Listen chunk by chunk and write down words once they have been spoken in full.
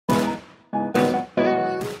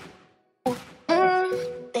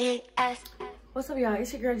What's up, y'all?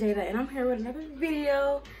 It's your girl Jada, and I'm here with another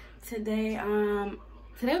video. Today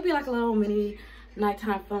will be like a little mini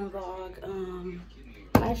nighttime fun vlog. I'm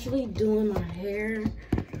actually doing my hair.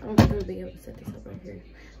 I don't think I'm gonna be able to set this up right here.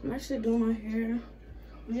 I'm actually doing my hair.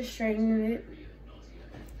 I'm just straightening it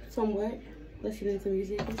somewhat, listening to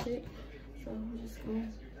music and shit. So I'm just gonna.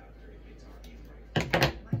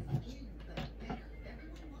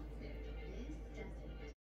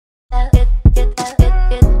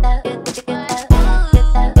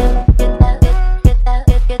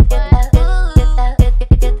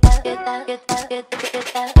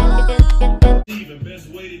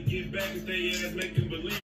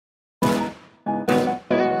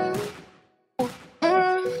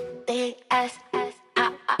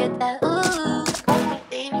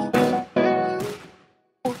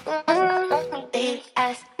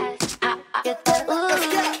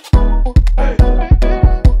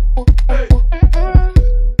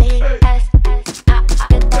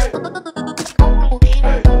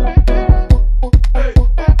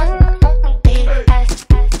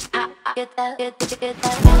 Let's go.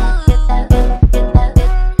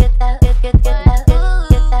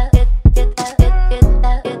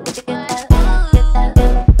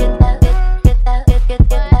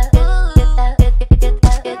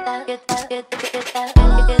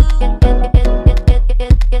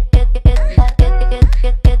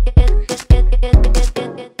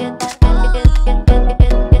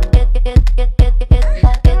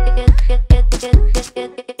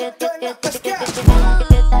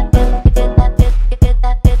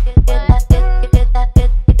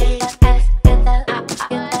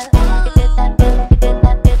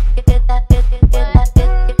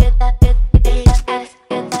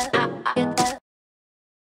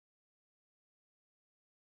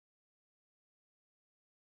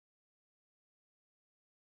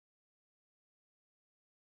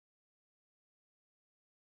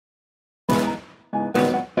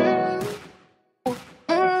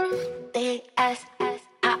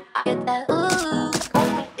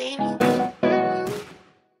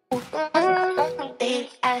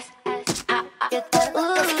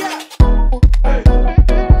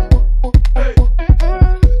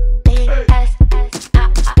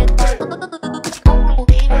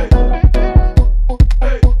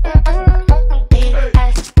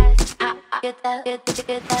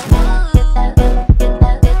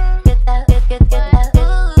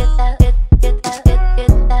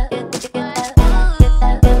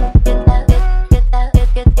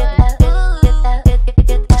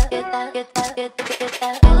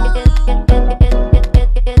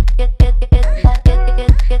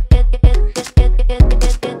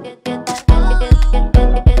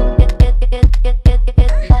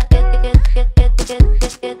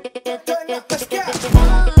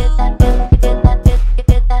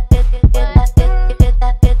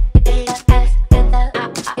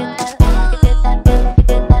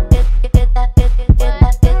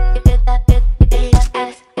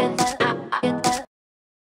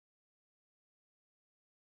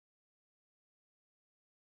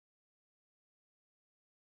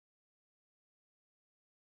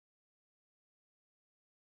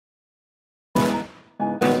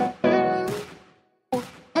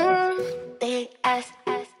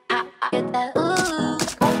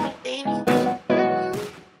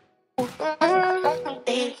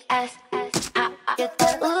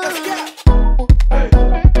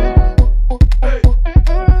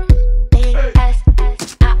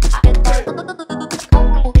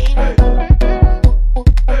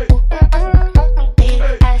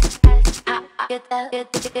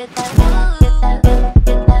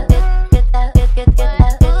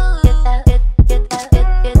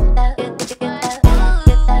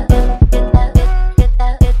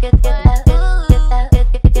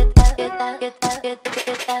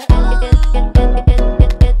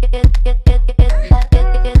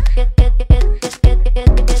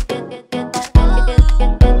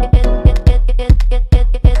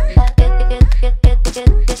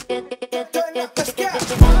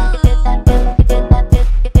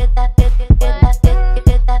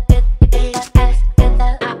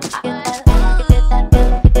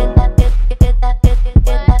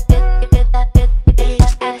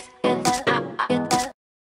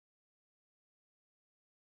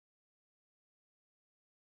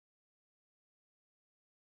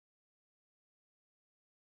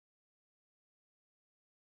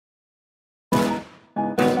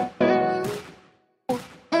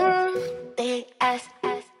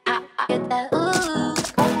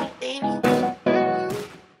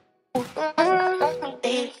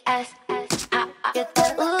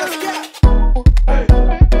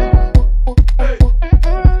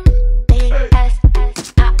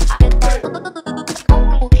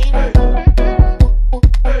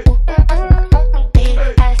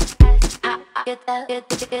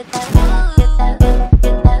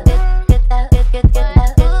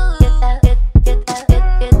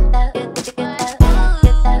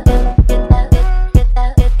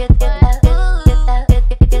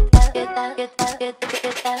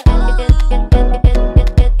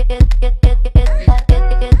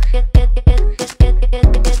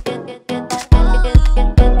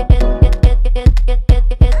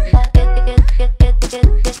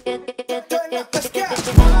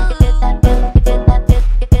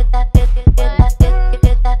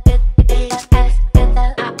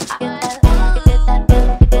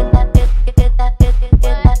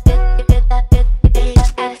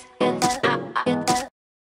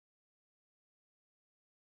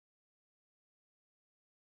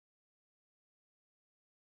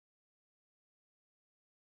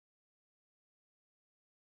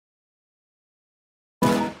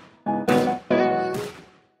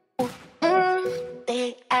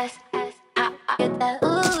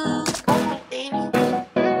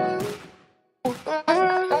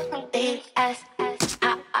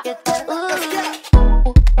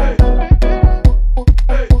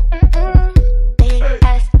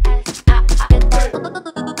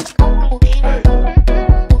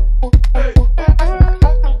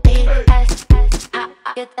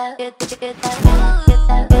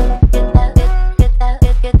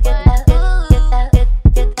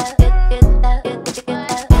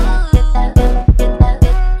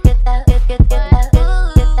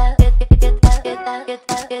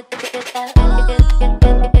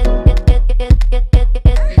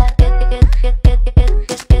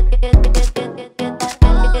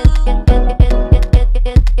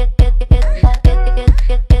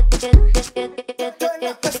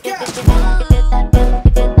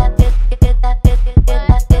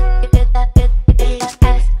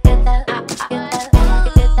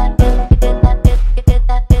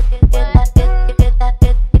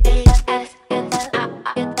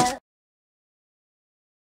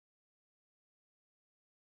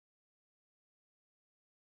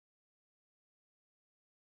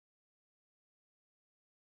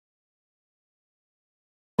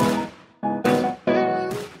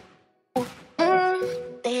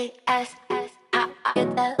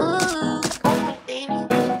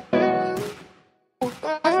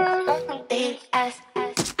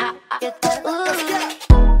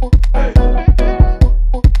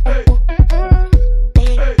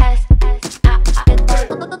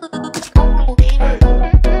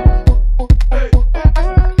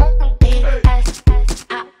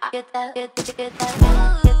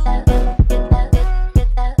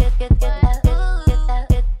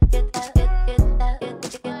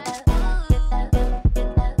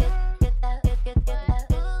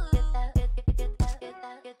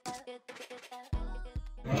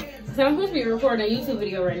 So I'm supposed to be recording a YouTube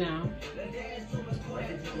video right now.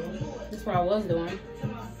 That's what I was doing.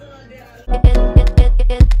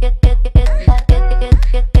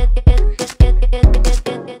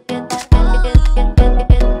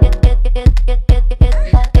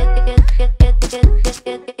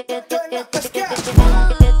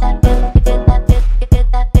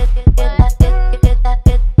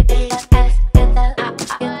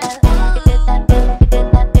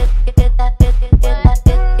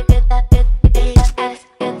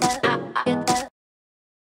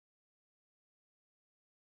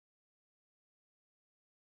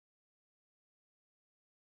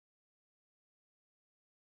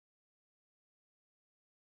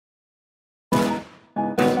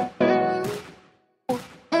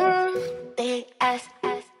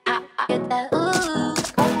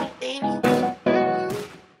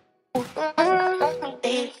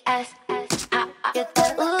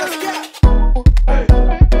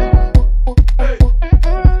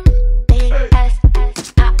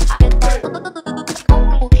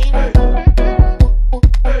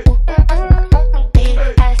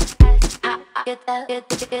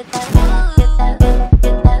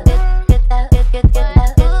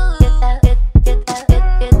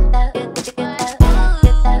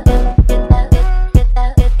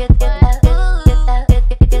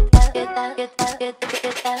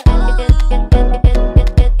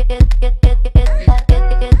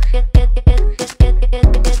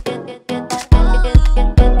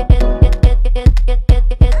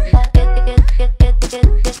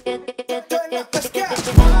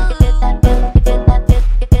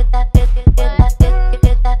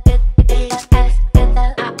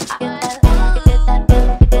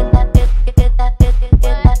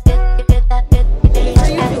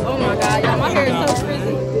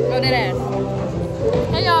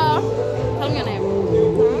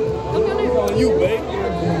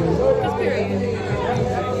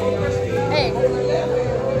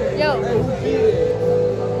 go.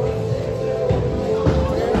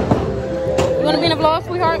 You want to be in a vlog,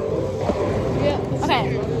 sweetheart? Yeah. Okay.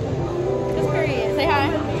 Just period. Say hi.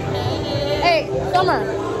 Hey, Summer.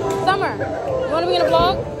 Summer. You want to be in a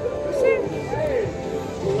vlog? Sure.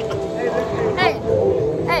 Hey.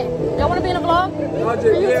 Hey. Y'all want to be in a vlog? For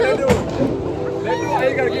you too? They do. Hey,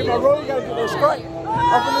 you got to get my road. You got to get that straight.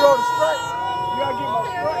 Up in the road is straight. You got to get my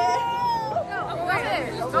straight. Go ahead.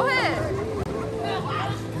 Go ahead.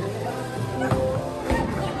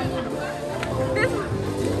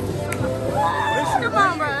 Come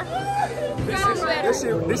on, bro.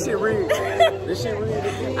 This shit real. This shit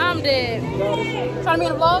real. I'm dead. Trying to be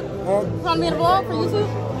in a vlog? Trying to be in a vlog for YouTube?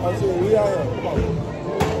 I said, we out here. Come on.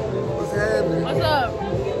 What's happening? What's up?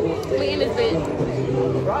 We in this bitch.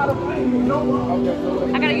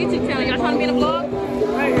 I got a YouTube channel. Y'all trying to be in a vlog?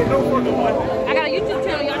 I ain't get no fucking money. I got a YouTube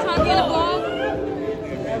channel. Y'all trying to be in a vlog?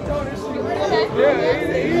 Okay.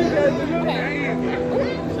 Okay.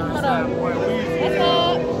 Hold up. What's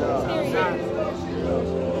up?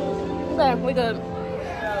 Okay, we good.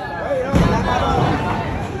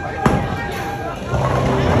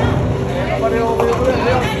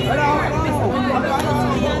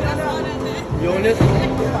 You on this? I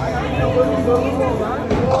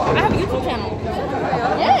have a YouTube channel.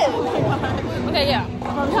 Yes. Okay, yeah.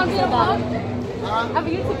 Trying to be in a vlog? I have a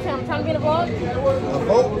YouTube channel. Trying to be in a vlog? A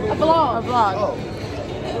vlog. A vlog.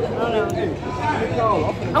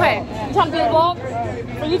 Okay. You trying to be in a vlog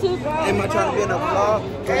for YouTube? Am I trying to be in a vlog?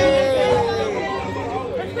 Hey.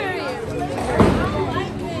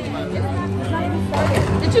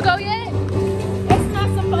 Did you go yet? It's not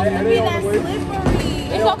supposed to be that slippery.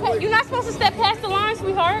 It's okay. You're not supposed to step past the line,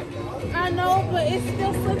 sweetheart. I know, but it's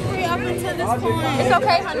still slippery up until this point. It's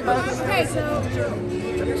okay, honey buns. Okay, so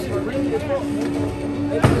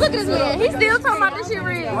Look at this man. He's still talking about this shit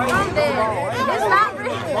rigged. I'm dead. It's not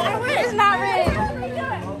rigged. It's not rigged.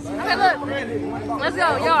 Okay, look. Let's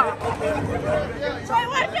go, y'all.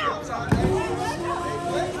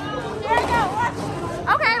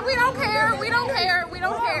 Okay, we don't care. We don't care. We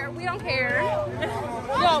don't care. We don't care.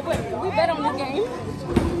 Yo, we bet on this game.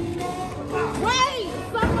 wait,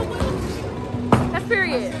 That's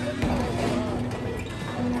period.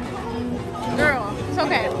 Girl, it's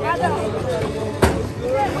okay.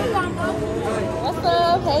 What's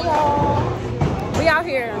up? Hey, y'all. We out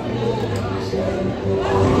here.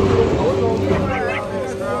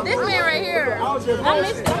 This man right here. I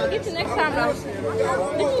missed it. I'll get you next time, though.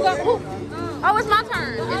 Did you go? Ooh. Oh, it's my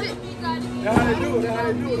turn. Is it? That's how they do it. That's how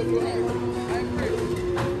they do it.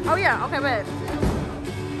 Oh, yeah. Okay, bet.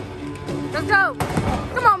 Let's go.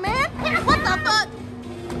 Come on, man. What the fuck?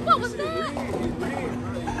 What was that?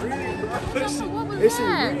 What was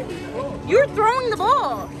that? You're throwing the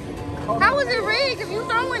ball. How is it rigged if you're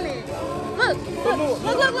throwing it? Look. Let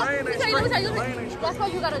me tell you. That's why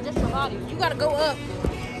you gotta adjust your body. You gotta go up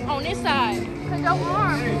on this side. Cause your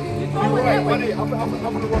arm, you're throwing that way. I'm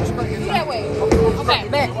gonna run straight in. That way. Okay,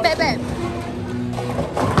 bet.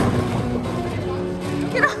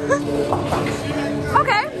 Get up.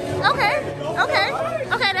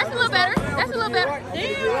 Okay, that's a little better.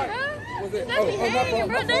 Damn, that's me hanging,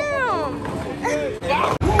 bro. Damn.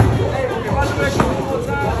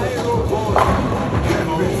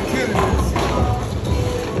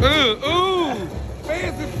 Ooh,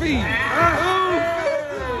 fancy feet.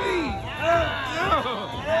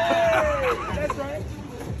 That's right.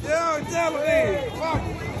 Yo, tell me.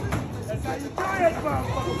 That's how you try it,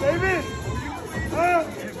 motherfucker, baby.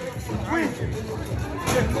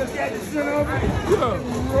 Just get this shit over.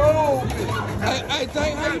 Roll it. Hey,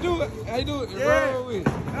 Tank, how you do it? How you do it? Yeah. Roll with it.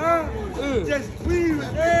 Just squeeze it.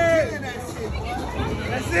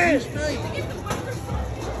 That's it.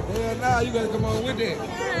 Hell nah, you gotta come on with that.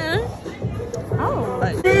 Oh.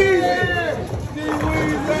 Squeeze it.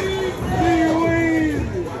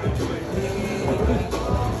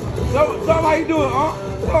 So how you do it, huh?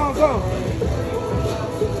 Come on.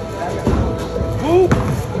 Boop.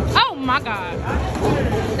 Oh my God.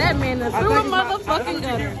 That man is through a motherfucking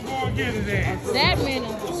gutter. That man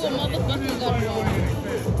is through a motherfucking gutter.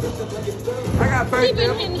 I got He faith been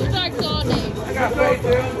in him. hitting strikes all day. I got faith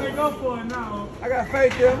in him. Go for it now. I got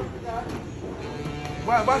faith in him.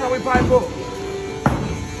 Watch how we pipe up.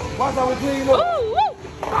 Watch how we clean up. Ooh, woo.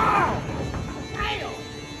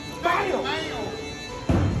 Bam!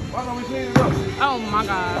 Watch how we clean it up. Oh my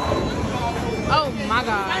God. Oh my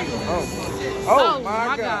God. Oh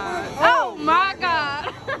my God. Oh my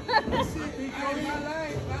God.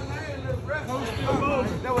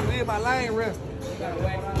 That was in my lane rest. Can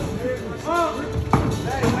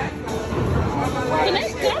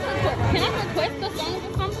I request a song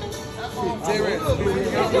or something?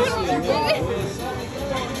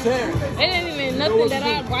 It ain't even nothing that I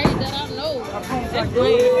write that I know. That's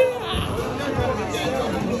plain.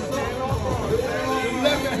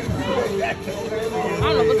 I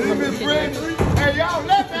don't know what's going on. Hey, y'all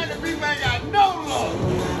left-handed people ain't got no love.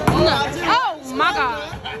 No. Oh my God.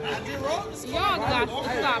 Y'all got to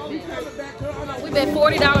stop it. We bet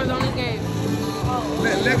 $40 on this game.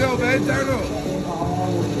 Let go, baby. Turn up.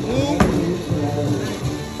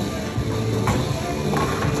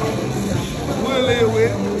 We'll live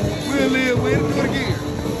with it. We'll live with it. Do it again.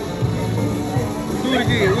 Do it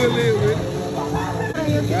again. We'll live with it.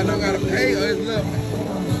 I don't gotta pay or it's left.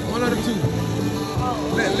 One of the two.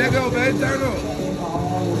 Let go, baby. Turn up.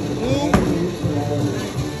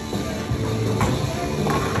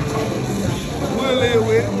 We'll live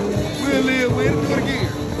with it. We'll live with it. Do it again.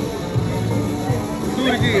 Do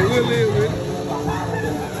it again. We'll live with it.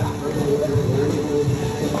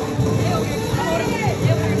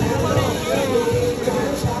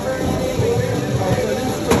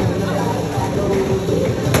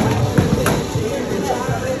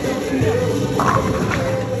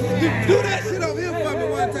 Do that shit over here for me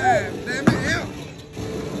one time. Damn it, help.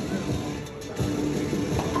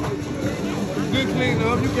 Good clean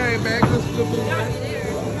up. You came back. Good food.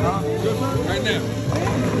 Right now.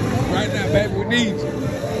 Right now, baby, we need you.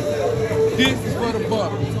 This is for the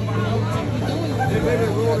buck.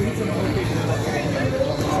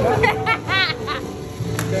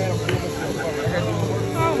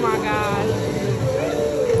 Oh my God.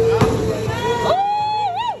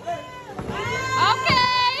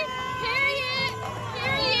 Okay. Period.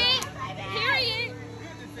 Period. Period.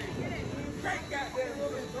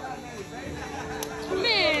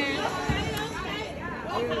 Man.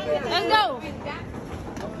 Let's go.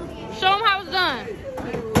 Show them how it's done.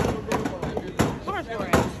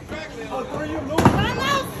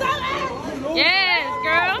 Yes,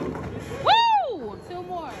 girl. Woo! 2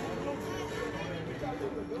 more.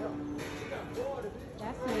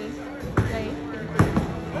 That's me. Wait.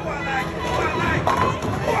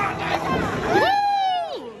 Woo!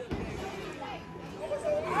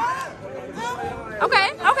 Okay,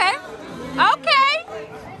 okay. Okay.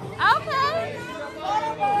 Okay.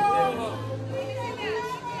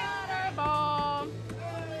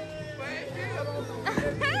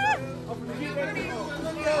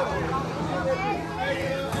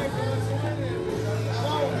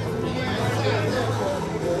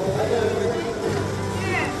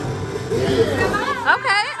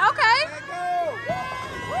 Okay, okay.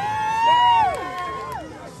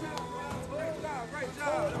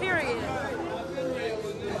 Period.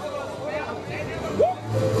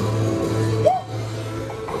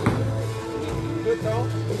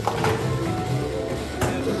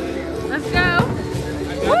 Let's go.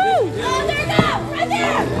 Woo! Oh, there you go! Right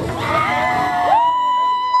there! Woo!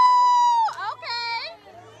 Okay.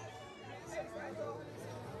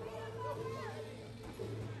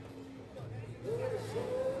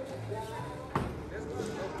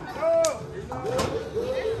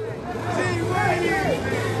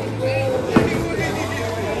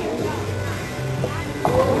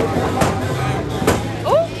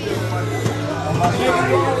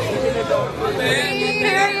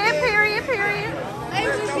 Period, period.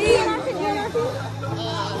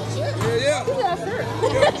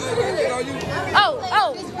 Oh.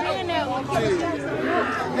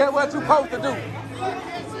 That's what you supposed to do.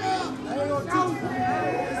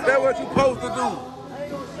 That's what you supposed to do.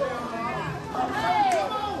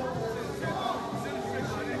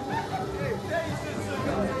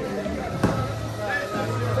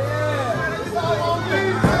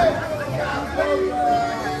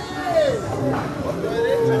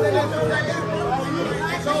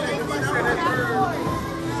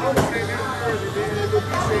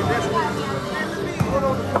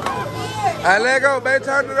 I let go, baby.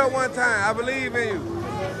 Turn it up one time. I believe in you.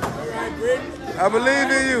 I believe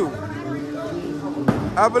in you.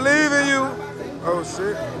 I believe in you. Oh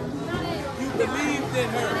shit. You believed in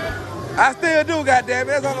her. I still do, goddamn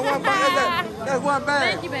it. That's only one bag. That's one bag.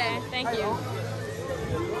 Thank you, babe. Thank you.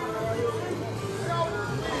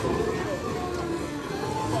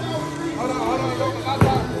 Hold on.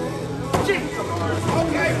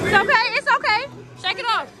 It's okay. It's okay. Shake it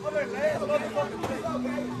off.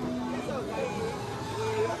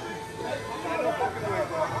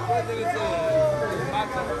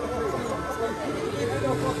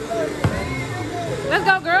 Let's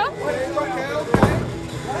go, girl.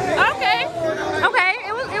 Okay. Okay.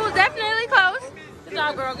 It was definitely close. Good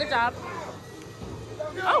job, girl. Good job.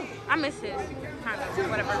 Oh, I missed it. kind of,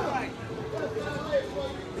 whatever.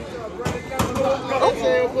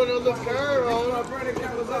 Put a little curve on.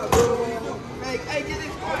 Hey, get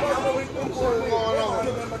this. What's going on?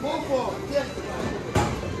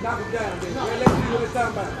 Knock him down, baby. Let's see what it's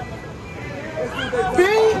talking about. Let's see what they're talking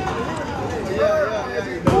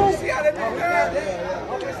see how they do that?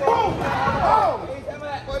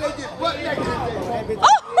 Boy, they get butt naked.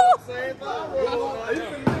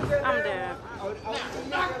 I'm dead.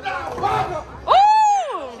 Oh!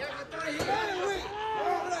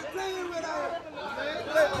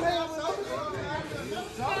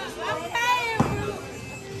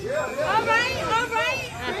 All right.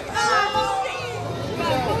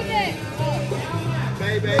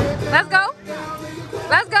 Baby. Let's go.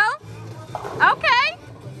 Let's go. Okay.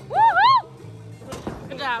 Woohoo!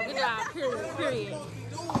 Good job. Period.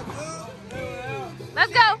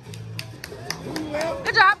 Let's go.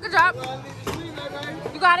 Good job.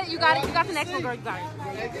 You got it. You got the next one, girl. You got it.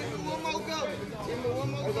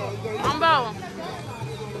 I'm bowling.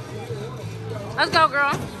 Let's go,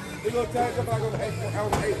 girl. We're going to tag up like on 8.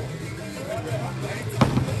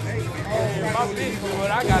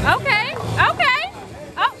 Okay.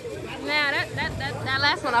 Oh, now that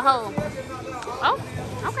last one a hole. Oh,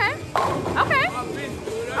 okay.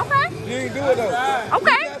 You ain't do it though.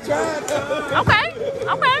 Okay.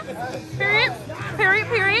 Period.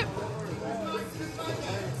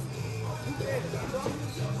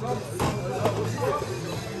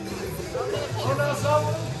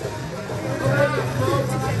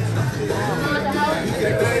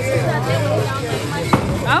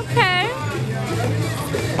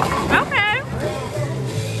 Okay.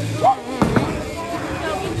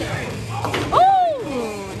 Ooh.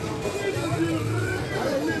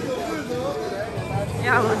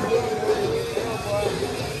 Yeah.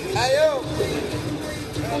 Hey, yo.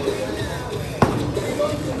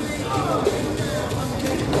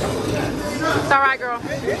 It's all right, girl.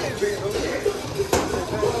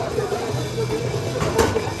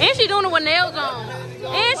 And she doing it with nails on.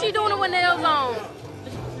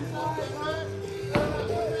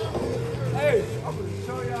 Hey, I'm going to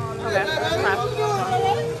show y'all. Okay, that's fine.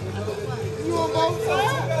 You on both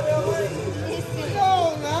sides?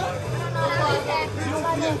 No, man.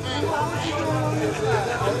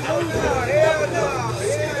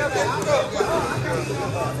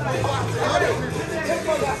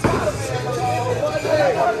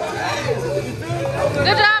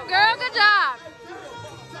 Good job, girl. Good job.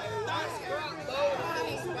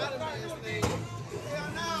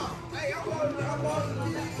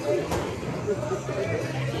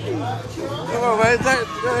 Come on, man.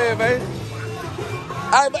 Go ahead, man.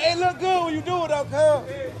 All right, but it look good when you do it, though, cuz.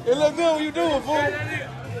 It look good when you do it, fool.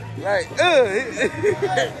 Like,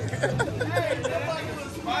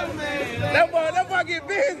 That boy get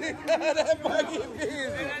busy. That boy get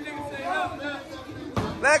busy.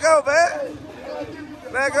 Let go, man.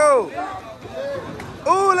 Let go.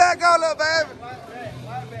 Ooh, let go, little baby.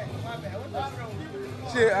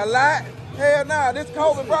 Shit, a lot? Hell nah, this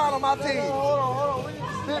Kobe Brown on my team. Hold on.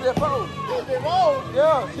 Hit that phone.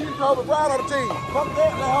 Yeah, she's Kobe Brown on the team. Fuck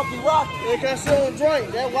that, let her keep rocking. They got some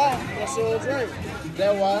drink, that's why. That's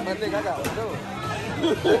why. My nigga, I got a dog.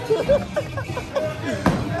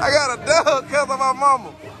 I got a dog because of my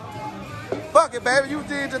mama. Fuck it, baby. You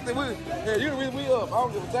did just the we. Yeah, you the reason we up. I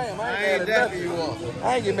don't give a damn. I ain't mad at you up.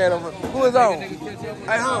 I ain't get mad over. Who is on? Hey,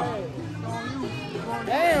 huh?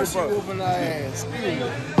 Damn, she whooping her ass.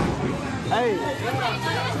 Hey.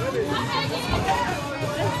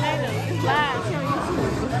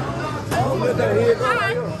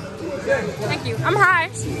 Thank you. I'm high.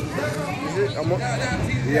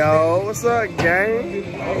 Yo, what's up, gang?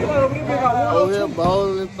 Over here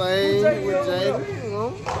bowling thing with JADA.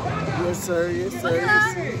 Yes, sir.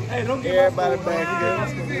 Hey, don't get everybody back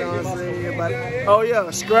here. You know what I'm saying? Everybody. Oh, yeah.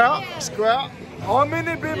 Scrap. Oh, I'm in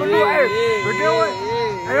there, baby. We're doing.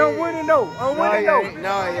 Hey, I'm winning, though. I'm winning,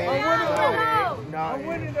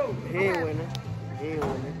 though. He ain't winning.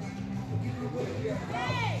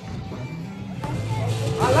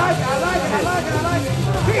 I like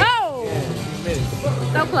it. Oh!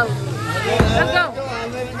 So close. Let's go.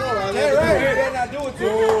 Hey, right. You better not do it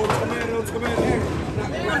too. Tomatoes.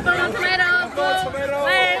 Let's throw on tomatoes, fool.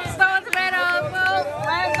 Let's throw on tomatoes, fool.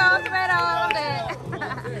 Let's throw on tomatoes. I'm dead.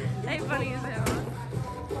 They funny as hell.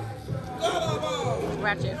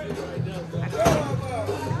 Ratchet.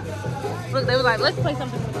 Look, they were like, let's play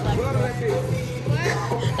something for the black people.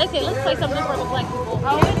 They said, let's play something for the black people.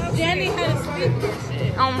 Oh, Jenny had a speak this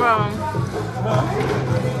shit. I'm wrong.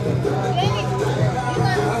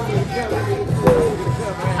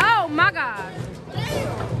 Oh my God.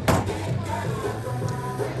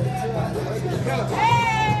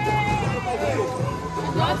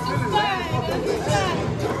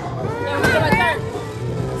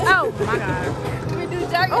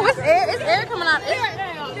 Oh, it's air coming out. Do it. Let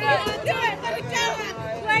me go.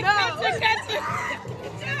 Like, catch it.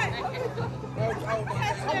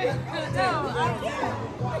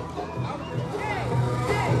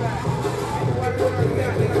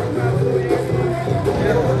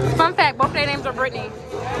 Fun fact, both their names are Brittany.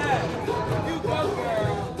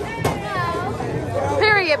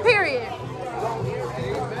 Period.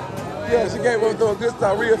 Yeah, she gave one throw a good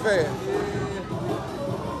start real fast.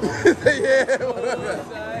 Yeah.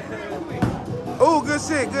 Oh, good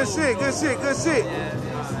shit. Good shit.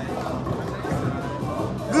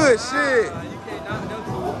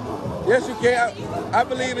 Yes, you can. I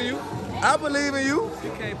believe in you.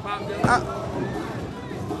 You can't pop them.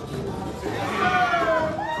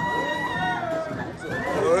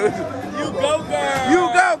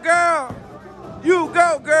 You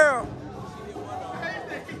go, girl.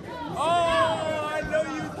 Oh, I know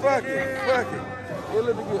you. Fuck it. We'll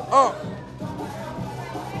let me get up.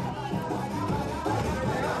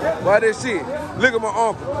 Why this shit? Look at my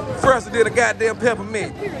uncle. First did a goddamn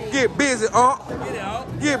peppermint. Get busy, Unc.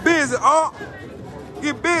 Get busy, Unc.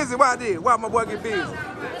 Get busy. Why my boy get busy? Let's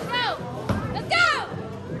go.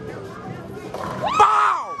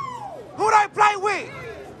 Bow! Who they play with?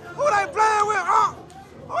 Unc?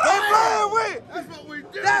 Who they playing with?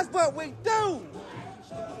 That's what we do.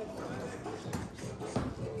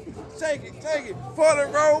 Take it. For the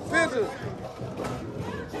road pictures.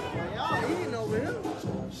 Y'all eating over here.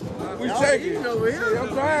 We take it. Over here. See, I'm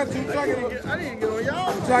trying to. I didn't get on y'all.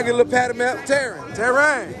 I'm trying to get a little patty map.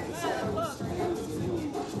 Terran.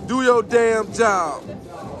 Do your damn job.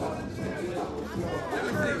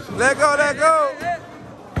 Let go.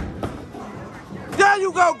 There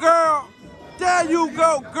you go, girl.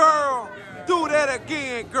 Do that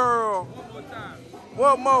again, girl.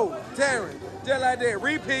 One more. Terran. Just like that.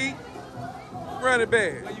 Repeat. Run it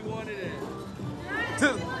back. Where you want it at?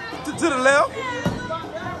 To the left.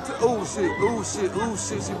 Oh shit.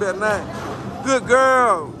 She better not. Good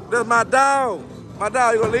girl. That's my dog. You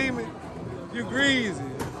gonna leave me? You greasy.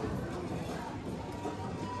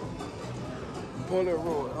 Pull that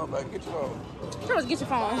road. I'm like, get your phone. Charles, get your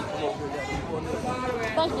phone.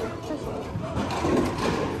 Thank you.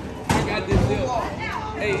 I got this deal.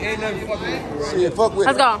 Hey, ain't nothing fucking with me. Shit, fuck with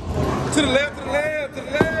it. Let's go. To the left.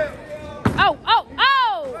 Oh.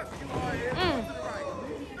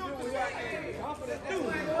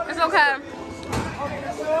 It's okay.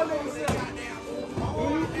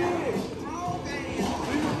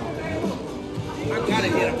 I gotta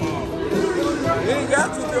hit a ball. You ain't got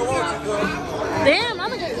to if you want to, girl. Damn, I'm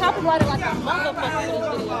gonna get copyrighted like a motherfucker for this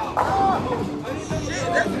video.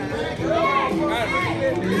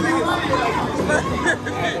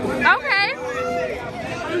 Okay.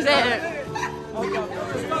 I'm dead.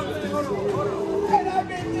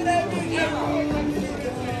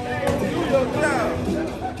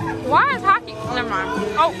 Why is hockey? Never mind.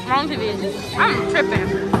 Oh, wrong TV. I'm tripping.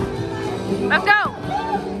 Let's go.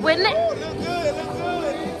 With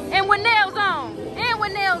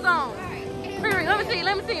nails on. Period. Let me see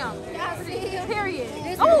them. Period.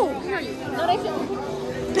 Oh, period. No, they shouldn't.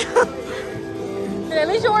 At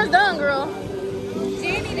least yours done, girl.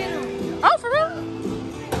 Jenny did them. Oh, for real?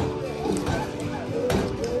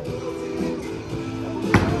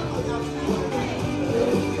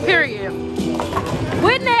 Period.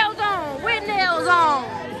 With nails on.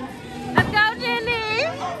 Let's go, Jenny.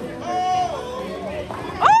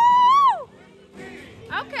 Oh!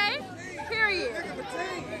 Okay. Period.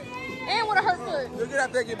 And with a hurt foot. Get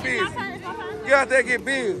out there and get busy. It's my turn. Get out there and get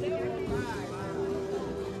busy.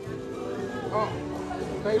 Oh,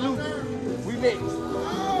 hey, Luke, we next.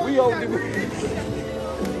 We over the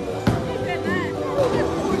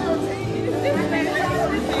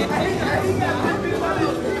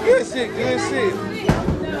Good shit.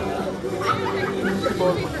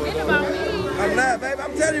 I'm not, baby.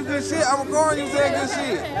 I'm telling you good shit. I'm going you saying good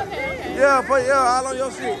shit. Okay. Yeah, all on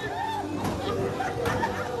your shit.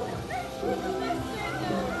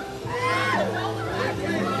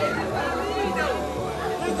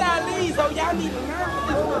 So y'all need to learn from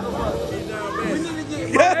this motherfucker. We need to get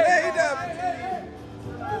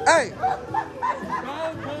Hey.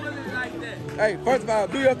 don't pull it like that. Hey, first of all,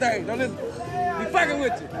 do your thing. Don't listen. Be fucking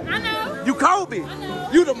with you. I know. You Kobe.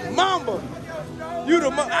 You the Mamba.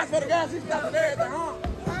 I swear to God, she's stopping everything, huh?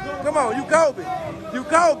 Come on, you Kobe,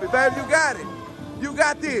 baby. You got it. You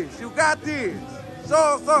got this. Show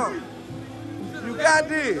us something. You got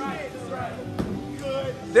this.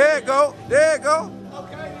 There you go.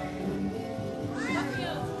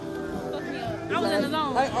 I was in the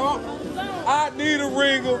zone. Hey, I need a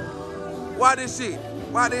ringer. Why this shit?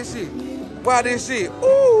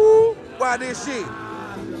 Ooh, why this shit?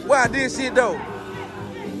 Why this shit though?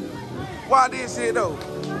 Why this shit though?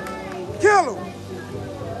 Kill him.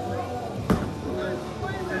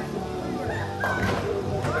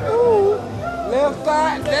 Ooh. Left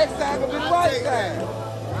side, next side gonna be the right side.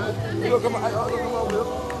 Look, come on, look, come on, Bill.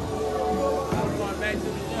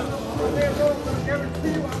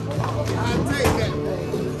 I'll take that.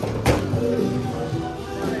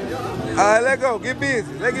 All right, let's go. Get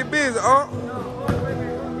busy. Let's get busy,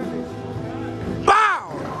 Bow!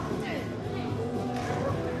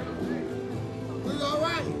 We all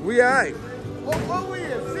right? We all right. What we in?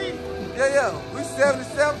 See? Yeah. We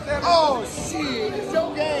 77. Oh, shit. It's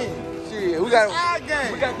your game. Shit, we got Our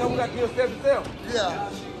game. We got to kill 77. Yeah.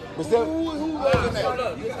 But Who rolling that?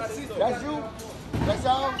 That's you? That's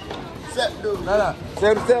y'all? Set dude. No.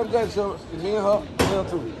 77 guns, so me and her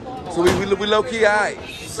too. So we low key all right.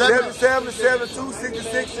 77, 72,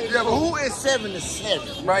 66, 67. Yeah, but who is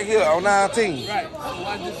 77? Right here on 19. Right. So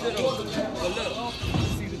I just sit on. But look,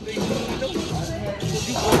 see the thing.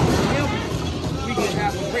 We can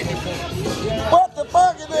have a written for. What the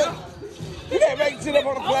fuck is that? You can't make shit up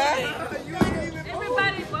on the fly.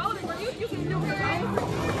 Everybody voting, but you can do it.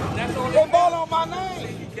 That's all. They ball on my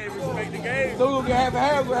name. You can't respect the game. So we're gonna have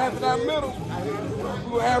half, we'll have it down the middle.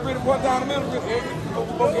 We'll have written one down the middle. We'll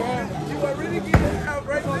have. You are really getting out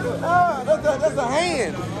right now. Ah, that's a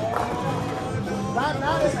hand.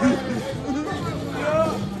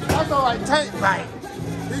 That's all right. Tank right.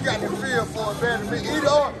 He got the feel for it better than me. Either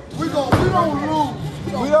or, we don't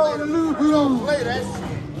lose. We don't play that shit.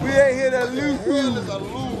 We ain't here to lose. Hell is a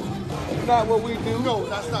lose. Not what we do. No,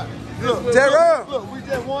 that's not. Look, Terrell. Look, we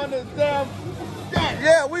just won this damn game.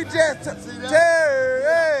 Yeah, we just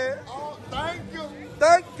Terrell. Oh, thank you.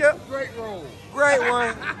 Thank you. Great roll. Great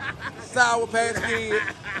one. Sour patch kid.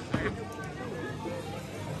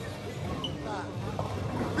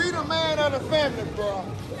 Be the man of the family, bro.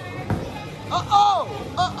 Uh-oh.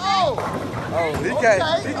 Oh, he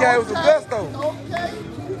came with some gusto. Okay.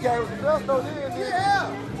 He came with some gusto then. Yeah.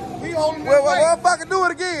 He holding the Well, weight. fucking do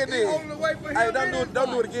it again He then. holding the weight for him. Hey, don't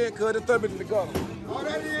do it again, cuz. Just throw me to the gutter. All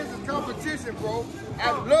that is competition, bro.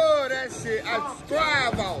 I love that shit. I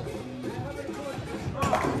strive on.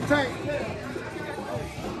 Tank.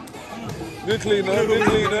 Good clean up.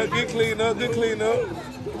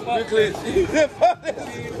 He said, fuck this.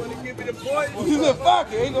 He said,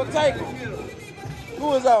 fuck it. Ain't gonna take it.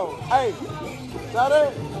 Who is on? Hey. Saw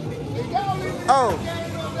that?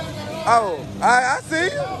 Oh, I see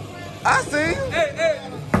you. Hey.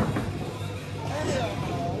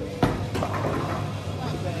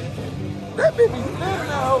 That bitch be spinning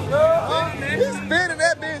that whole girl. He's spinning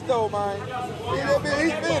that bitch though, man.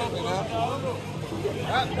 He's spinning it now.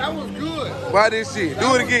 That was good. Why this shit?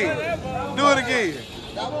 Do it again.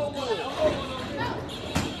 That was good.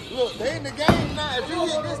 Look, they in the game now. If you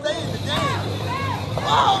hit this, they in the game.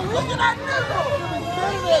 Oh, look at that nigga.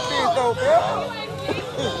 Spinning that bitch though, girl.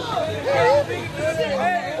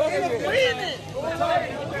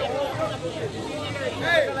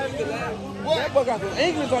 What? That boy got some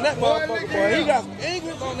English on that motherfucker, boy. He got some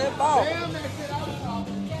English on that ball. Damn that shit out.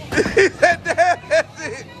 He said, damn that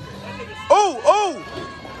shit. Ooh.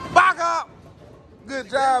 Back up. Good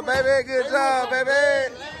job, baby. Good job, baby.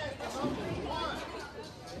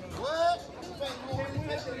 What?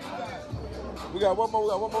 We got one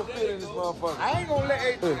more fit in this motherfucker. I ain't gonna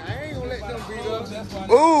let them beat us.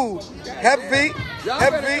 Ooh. Happy feet. Y'all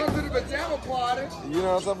Happy better feet. come to the pajama party. You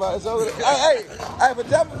know what I'm talking about? It's over there. Hey,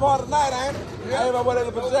 pajama party tonight, ain't it? I ain't know what it's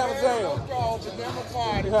a pajama jam. Pajama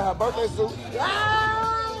party. Yeah, birthday suit. Pajama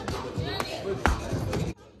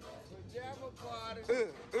party.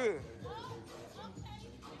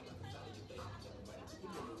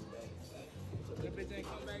 That bitch ain't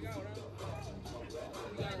come back out, huh?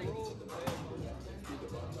 You gotta roll.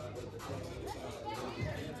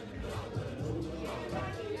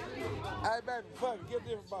 Hey, baby, fuck it. Get a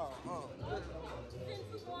different ball.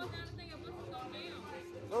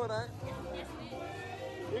 No, it ain't.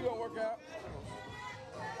 He gonna work out.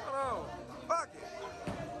 Hold on. Fuck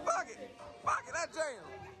it. That jam.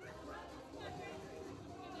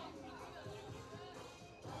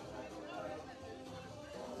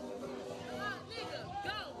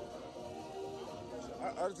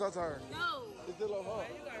 I just saw her. No. It's still on her.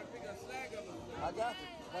 You gotta pick a slack of them. I got you.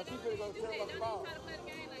 Now she finna go tell about the ball. Try to play the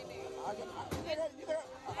game like that.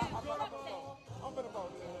 I'm finna ball.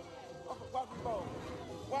 Watch me ball.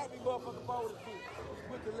 Watch me motherfucking ball with the feet.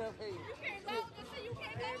 With the left hand. You can't go. You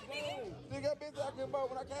can't go, nigga. Nigga, bitch, I couldn't bowl.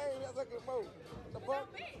 When I came, I couldn't bowl. The fuck?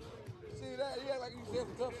 See that? You act like you said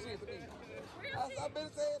some tough shit to me. I've been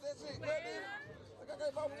saying that shit. Like I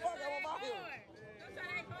can't bowl. Fuck, I'm on my hill. Don't try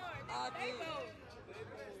to act hard. I did.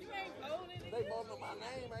 they both know my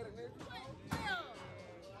name, ain't it, nigga?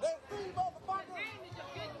 That's me, motherfucker. Name is your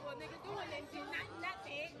visual, nigga. Doing that shit, not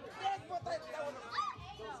that. That's what they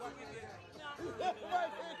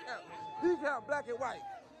He count black and white.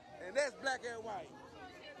 And that's black and white.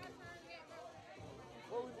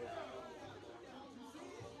 What we doing?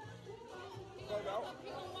 He gonna walk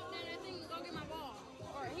down that thing and go get my ball.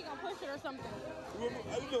 Or he gonna push it or something.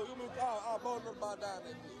 I'll both them about down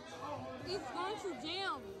there. He's going to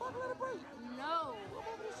jam. No.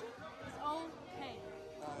 It's okay.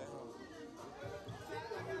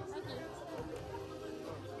 Thank you.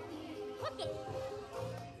 What the?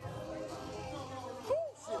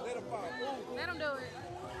 Shit, let him fall. Let him do it.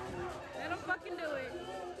 Let him fucking do it.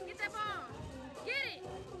 Get that ball. Get it.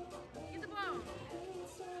 Get the ball.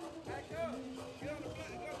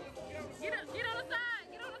 Get on the side.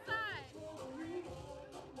 Get on the side.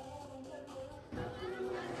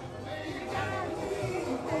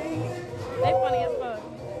 They funny as fuck.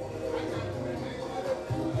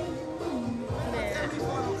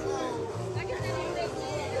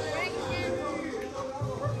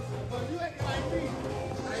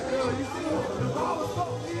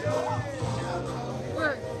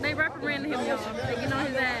 Look, they reprimanded him, y'all. They getting on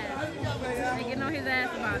his ass. They getting on his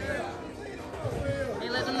ass about it. They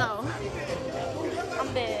let them know.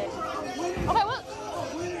 I'm dead. Okay, look.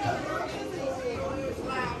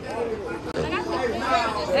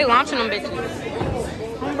 They launching them bitches.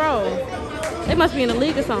 Oh, bro. They must be in the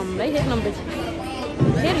league or something. They hitting them bitches.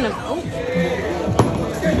 Hitting them. Oh.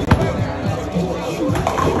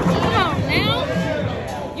 Come on now.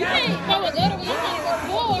 You can't throw a gutter when you're trying to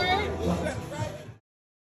record.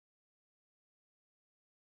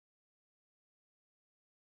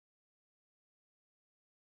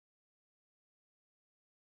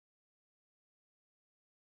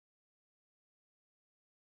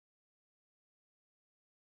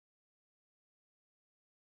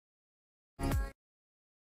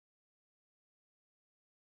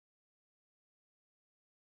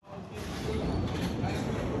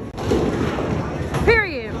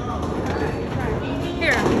 Period.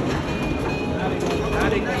 Here.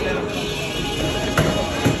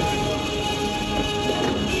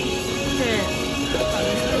 Shit.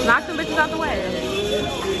 Knock them bitches out the way.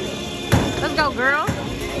 Let's go, girl.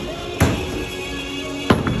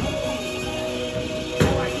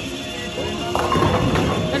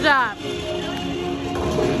 Good job.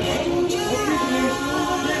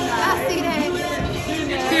 I see that.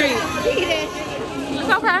 Period. See that. It's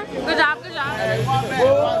okay. Good job, good job.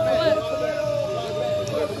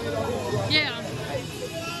 Yeah.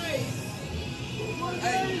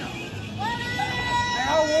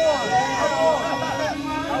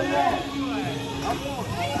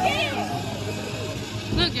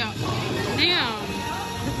 Look, y'all. Damn.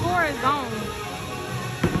 The score is gone.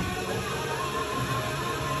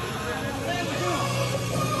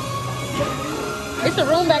 It's a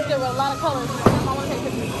room back there with a lot of colors. I want to take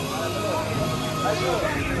pictures.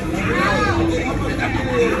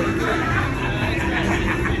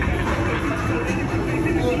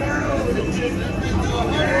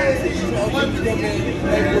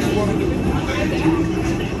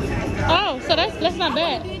 Oh, so that's not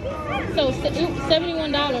bad. So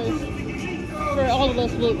 $71 for all of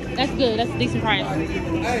those blue. That's good. That's a decent price.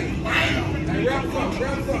 Hey, wrap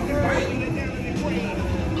something.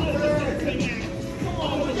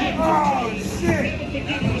 Oh, shit.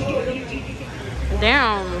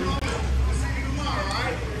 Damn.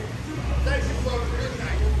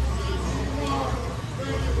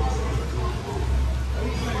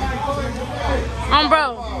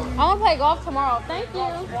 Bro, I want to play golf tomorrow. Thank you.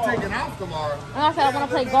 You're taking off tomorrow. And I said I want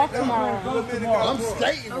to play golf tomorrow. I'm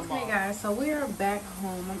skating tomorrow. Okay, guys, so we are back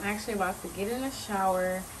home. I'm actually about to get in the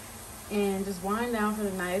shower and just wind down for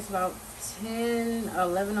the night. It's about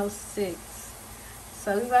 11:06.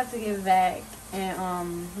 So we're about to get back and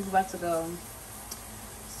we're about to go.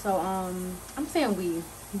 So I'm saying we,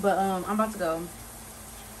 but I'm about to go.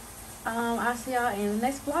 I'll see y'all in the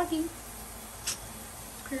next vloggy.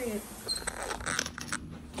 Period.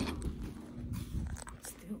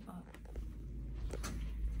 Still up.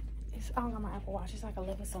 I don't got my Apple Watch. It's like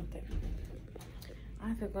 11 something. I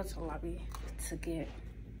have to go to the lobby to get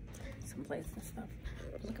some plates and stuff.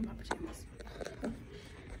 Look at my pajamas.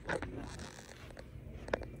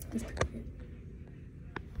 It's perfect.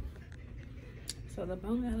 So the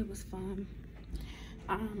bowling alley was fun.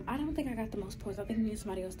 I don't think I got the most points. I think me and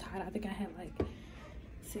somebody else tied. I think I had like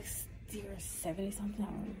 60 or 70 something. I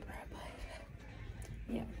don't remember. But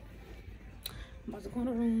yeah, I'm about to go in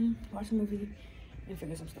the room, watch a movie, and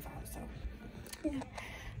figure some stuff out. So yeah,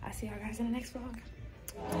 I'll see y'all guys in the next vlog.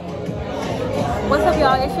 What's up,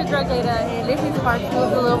 y'all? It's your girl Jada, and this is part 2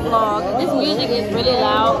 of the little vlog. This music is really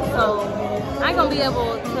loud, so I ain't gonna be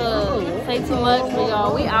able to say too much, but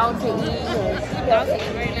y'all, we out to eat. We out to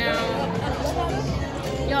eat right now.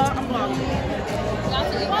 Y'all, I'm vlogging. We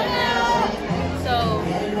out to eat right now. So,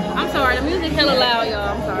 I'm sorry, the music hella loud, y'all.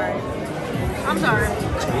 I'm sorry. I'm sorry.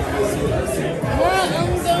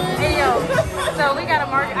 Hey, yo. So, I got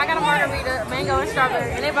a margarita, mango and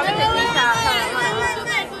strawberry, and they about to take these out.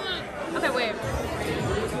 Okay, wait.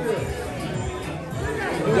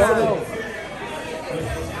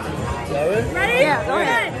 Ready? Yeah, go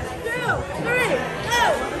ahead. 1, 2, 3, go!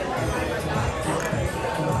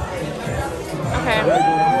 Okay.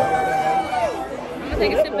 I'm gonna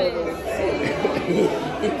take a sip of this.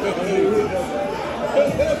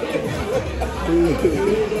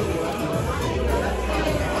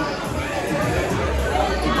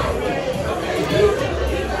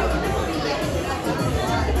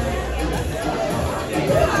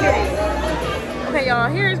 Okay, y'all,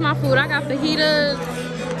 here's my food. I got fajitas.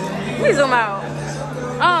 Let me zoom out.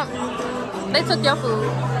 They took your food.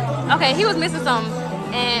 Okay, he was missing something.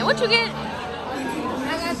 And what you get?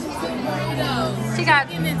 I got 2 burritos. She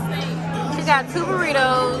got 2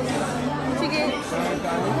 burritos. What you get?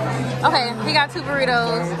 Okay, he got 2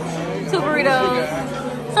 burritos. 2 burritos.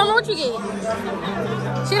 Summer, what you get?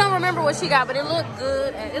 She don't remember what she got, but it looked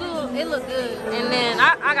good. It looked good. And then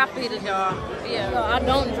I got fajitas, y'all. Yeah. So I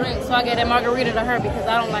don't drink, so I gave that margarita to her because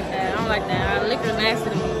I don't like that. I don't like that. Liquor is nasty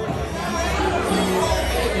to me.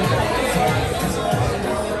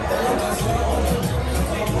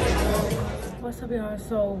 What's up, y'all?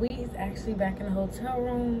 So we actually back in the hotel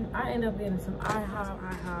room. I ended up getting some IHOP.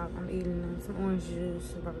 I'm eating some orange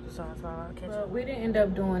juice, barbecue sauce, but we didn't end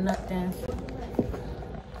up doing nothing.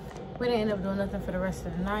 We didn't end up doing nothing for the rest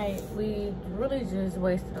of the night. We really just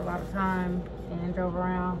wasted a lot of time and drove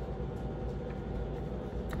around.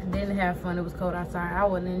 Didn't have fun. It was cold outside. I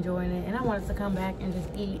wasn't enjoying it, and I wanted to come back and just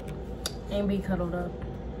eat and be cuddled up.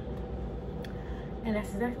 And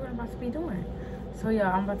that's exactly what I'm about to be doing. So y'all,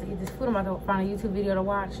 I'm about to eat this food. I'm about to find a YouTube video to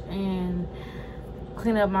watch and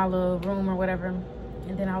clean up my little room or whatever.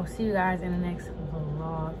 And then I will see you guys in the next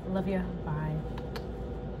vlog. Love ya. Bye.